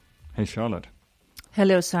Hey, Charlotte.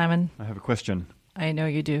 Hello, Simon. I have a question. I know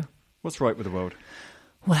you do. What's right with the world?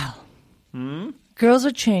 Well, girls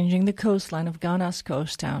are changing the coastline of Ghana's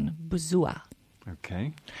coast town, Buzua.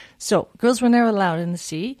 Okay. So, girls were never allowed in the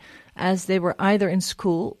sea, as they were either in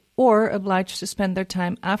school or obliged to spend their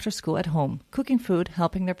time after school at home, cooking food,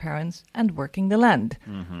 helping their parents, and working the land.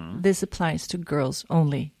 Mm-hmm. This applies to girls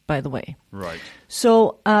only, by the way. Right.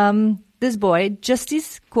 So, this boy,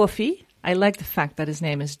 Justice Kofi, I like the fact that his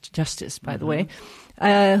name is Justice, by the way,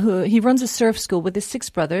 he runs a surf school with his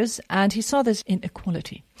 6 brothers, and he saw this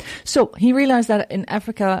inequality. So he realized that in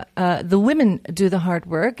Africa, the women do the hard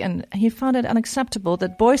work, and he found it unacceptable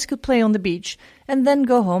that boys could play on the beach and then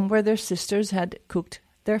go home where their sisters had cooked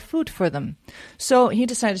their food for them. So he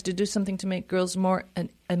decided to do something to make girls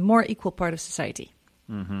a more equal part of society.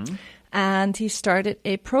 Mm-hmm. And he started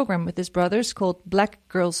a program with his brothers called Black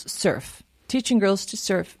Girls Surf, teaching girls to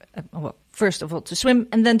surf, first of all to swim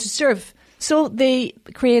and then to surf. So they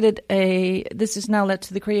created this has now led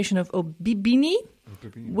to the creation of Obibini,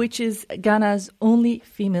 which is Ghana's only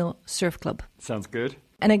female surf club. Sounds good.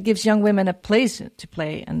 And it gives young women a place to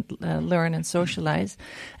play and learn and socialize.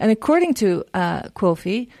 And according to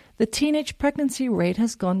Kofi, the teenage pregnancy rate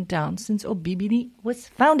has gone down since Obibini was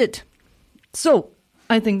founded. So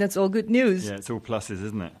I think that's all good news. Yeah, it's all pluses,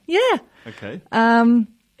 isn't it? Yeah. Okay.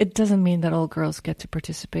 It doesn't mean that all girls get to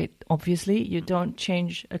participate, obviously. You don't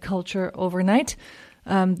change a culture overnight.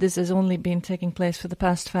 This has only been taking place for the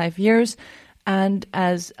past 5 years. And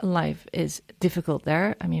as life is difficult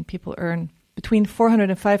there, I mean, people earn between 400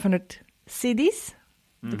 and 500 cedis,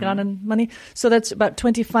 the Ghanaian money. So that's about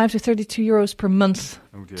 25 to 32 euros per month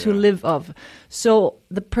to live off. So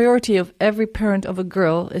the priority of every parent of a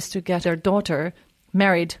girl is to get their daughter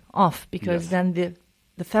married off, because then the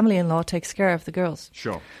family-in-law takes care of the girls.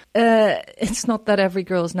 Sure. It's not that every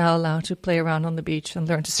girl is now allowed to play around on the beach and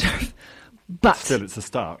learn to surf. But still, it's a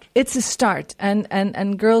start. It's a start.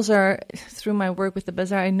 And girls are, through my work with the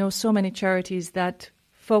Bazaar, I know so many charities that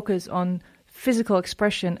focus on physical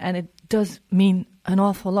expression, and it does mean an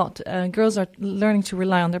awful lot. Girls are learning to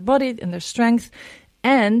rely on their body and their strength,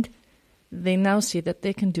 and they now see that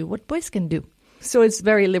they can do what boys can do. So it's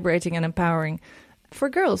very liberating and empowering for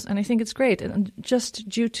girls, and I think it's great, and just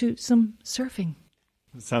due to some surfing.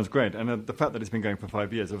 It sounds great, and the fact that it's been going for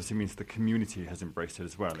 5 years obviously means the community has embraced it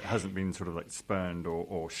as well. It hasn't been sort of like spurned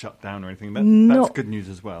or shut down or anything. That's good news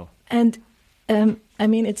as well. And I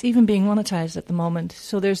mean, it's even being monetized at the moment.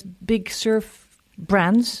 So there's big surf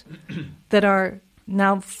brands that are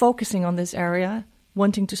now focusing on this area,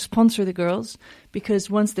 wanting to sponsor the girls, because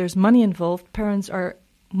once there's money involved, parents are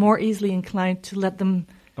more easily inclined to let them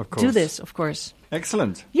do this, of course.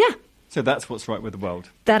 Excellent. Yeah. So that's what's right with the world.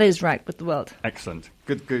 That is right with the world. Excellent.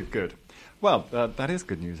 Good. Well, that is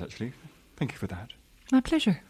good news, actually. Thank you for that. My pleasure.